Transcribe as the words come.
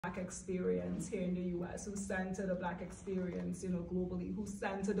Black experience here in the US, who center the Black experience, globally, who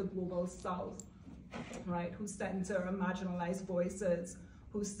center the global South, right? Who center marginalized voices,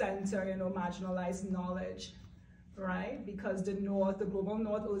 who center, marginalized knowledge, right? Because the North, the global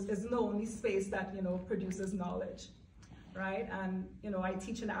North is the only space that, produces knowledge, right? And, I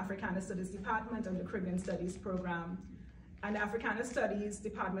teach in the Africana Studies Department and the Caribbean Studies program. And the Africana Studies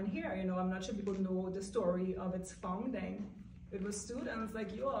Department here, I'm not sure people know the story of its founding. It was students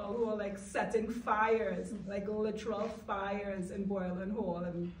like you all who were like setting fires, like literal fires in Boiling Hall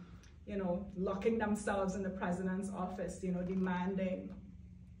and, locking themselves in the president's office, demanding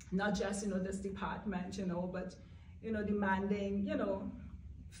not just, this department, but, demanding,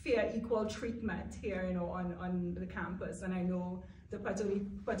 fair, equal treatment here, on the campus. And I know the Puerto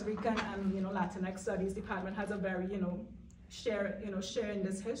Rican and, Latinx Studies Department has a very, sharing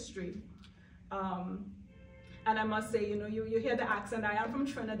this history. And I must say, you hear the accent. I am from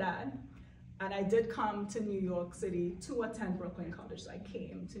Trinidad, and I did come to New York City to attend Brooklyn College. So I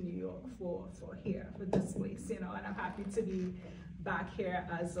came to New York for this place, and I'm happy to be back here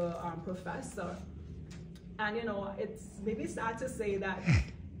as a professor. And it's maybe sad to say that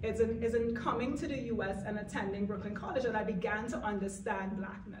it's in coming to the US and attending Brooklyn College that I began to understand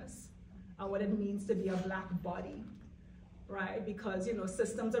Blackness and what it means to be a Black body. Right, because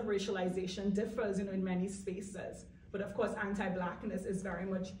systems of racialization differs in many spaces, but of course anti-Blackness is very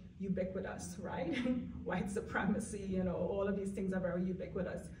much ubiquitous, right? White supremacy, all of these things are very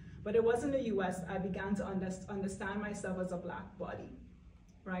ubiquitous. But it was in the US I began to understand myself as a Black body,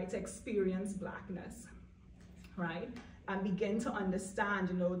 right? To experience Blackness, right? And begin to understand,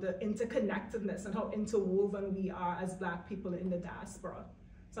 the interconnectedness and how interwoven we are as Black people in the diaspora.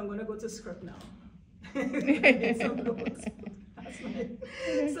 So I'm going to go to script now. So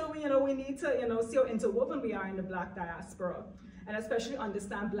we need to see how interwoven we are in the Black diaspora, and especially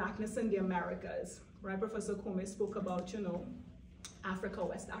understand Blackness in the Americas, right? Professor Kome spoke about, Africa,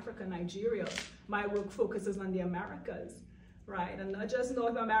 West Africa, Nigeria. My work focuses on the Americas, right? And not just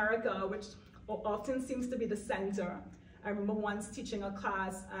North America, which often seems to be the center. I remember once teaching a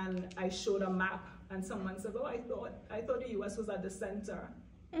class and I showed a map and someone said, oh, I thought the US was at the center,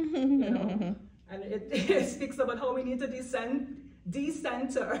 And it speaks about how we need to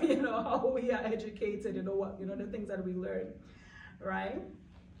decenter, how we are educated, the things that we learn, right?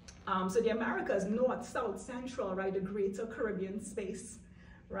 So the Americas, North, South, Central, right, the greater Caribbean space,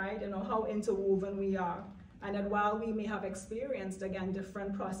 right? How interwoven we are. And that while we may have experienced, again,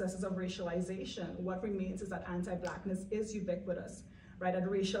 different processes of racialization, what remains is that anti-Blackness is ubiquitous, right? That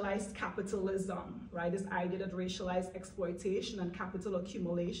racialized capitalism, right? This idea that racialized exploitation and capital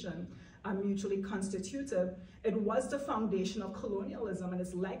accumulation are mutually constitutive. It was the foundation of colonialism, and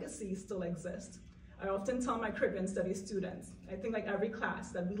its legacy still exists. I often tell my Caribbean studies students, I think like every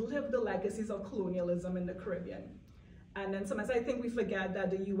class, that we live the legacies of colonialism in the Caribbean. And then sometimes I think we forget that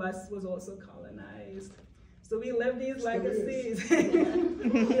the US was also colonized. So we live these legacies.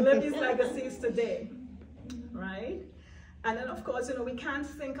 We live these legacies today, right? And then of course, we can't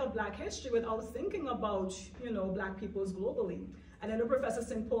think of Black history without thinking about, Black peoples globally. And I know Professor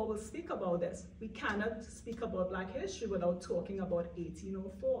St. Paul will speak about this. We cannot speak about Black history without talking about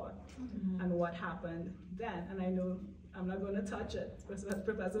 1804 and what happened then. And I know I'm not going to touch it.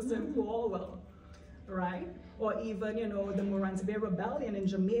 Professor St. Paul will, right? Or even, the Morant's Bay Rebellion in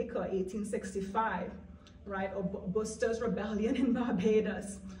Jamaica, 1865, right? Or Buster's Rebellion in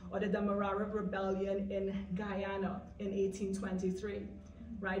Barbados, or the Demerara Rebellion in Guyana in 1823,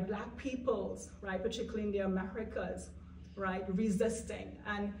 right? Black peoples, right? Particularly in the Americas, right, resisting.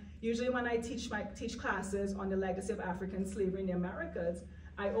 And usually when I teach classes on the legacy of African slavery in the Americas,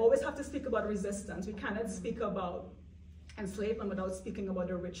 I always have to speak about resistance. We cannot speak about enslavement without speaking about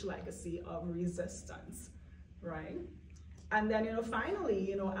the rich legacy of resistance, right? And then,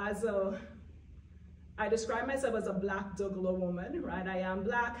 finally, I describe myself as a Black Douglas woman, right? I am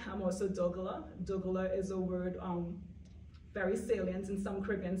Black, I'm also Douglas. Douglas is a word very salient in some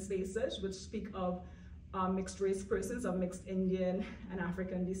Caribbean spaces, which speak of mixed race persons of mixed Indian and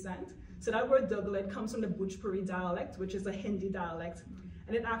African descent. So that word Douglas comes from the Bhojpuri dialect, which is a Hindi dialect.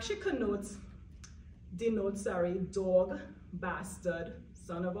 And it actually denotes, dog, bastard,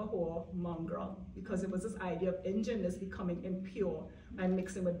 son of a whore, mongrel, because it was this idea of Indianness becoming impure by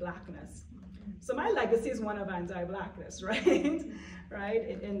mixing with Blackness. So my legacy is one of anti-Blackness, right?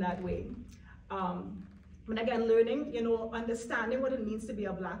 Right, in that way. And again, learning, understanding what it means to be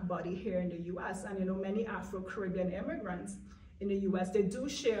a Black body here in the US, and many Afro-Caribbean immigrants in the US, they do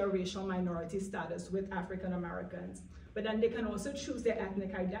share racial minority status with African Americans, but then they can also choose their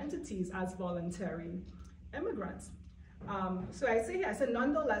ethnic identities as voluntary immigrants. So I say yes, and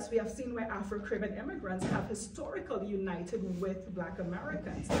nonetheless, we have seen where Afro-Caribbean immigrants have historically united with Black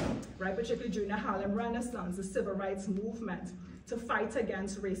Americans, right? Particularly during the Harlem Renaissance, the civil rights movement, to fight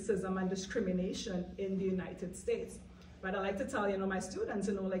against racism and discrimination in the United States. But I like to tell, my students,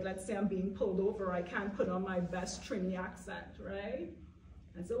 like, let's say I'm being pulled over, I can't put on my best Trini accent, right?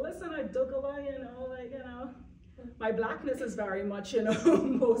 And so listen, I Dougala, my Blackness is very much,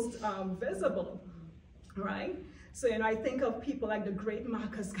 most visible, right? So, I think of people like the great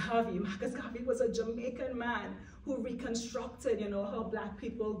Marcus Garvey. Marcus Garvey was a Jamaican man who reconstructed, how Black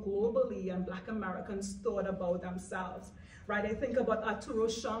people globally and Black Americans thought about themselves, right? I think about Arturo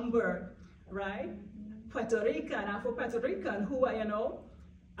Schomburg, right? Puerto Rican, Afro-Puerto Rican, who,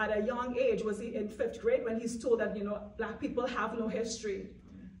 at a young age, was in 5th grade when he's told that, Black people have no history,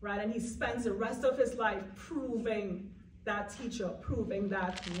 right? And he spends the rest of his life proving that teacher, proving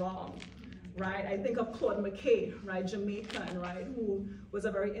that wrong. Right, I think of Claude McKay, right, Jamaican, right, who was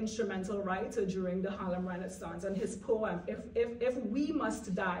a very instrumental writer during the Harlem Renaissance, and his poem, if we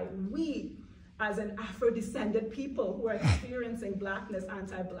must die, we, as an Afro-descended people who are experiencing Blackness,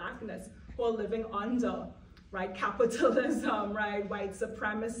 anti-Blackness, who are living under, right, capitalism, right, white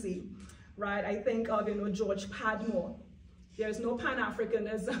supremacy, right, I think of, George Padmore. There's no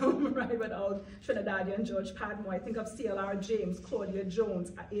Pan-Africanism, right, without Trinidadian George Padmore. I think of C.L.R. James, Claudia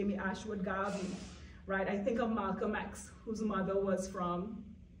Jones, Amy Ashwood Garvey, right? I think of Malcolm X, whose mother was from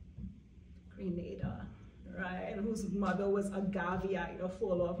Grenada, right? And whose mother was a Garveyite, a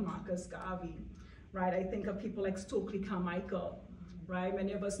follower of Marcus Garvey, right? I think of people like Stokely Carmichael, right?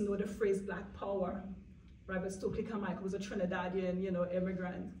 Many of us know the phrase Black Power, right? But Stokely Carmichael was a Trinidadian,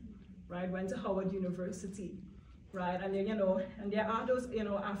 immigrant, right? Went to Howard University. Right, and then, and there are those,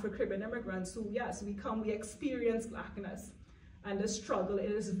 Afro-Caribbean immigrants who, yes, we experience Blackness, and the struggle, it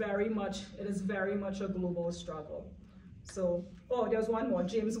is very much a global struggle. So, oh, there's one more,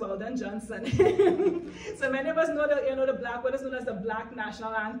 James Weldon Johnson. So many of us know the Black, what is known as the Black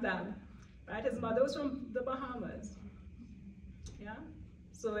National Anthem, right? His mother was from the Bahamas, yeah?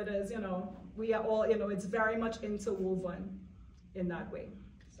 So it is, we are all, it's very much interwoven in that way.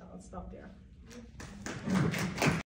 So I'll stop there.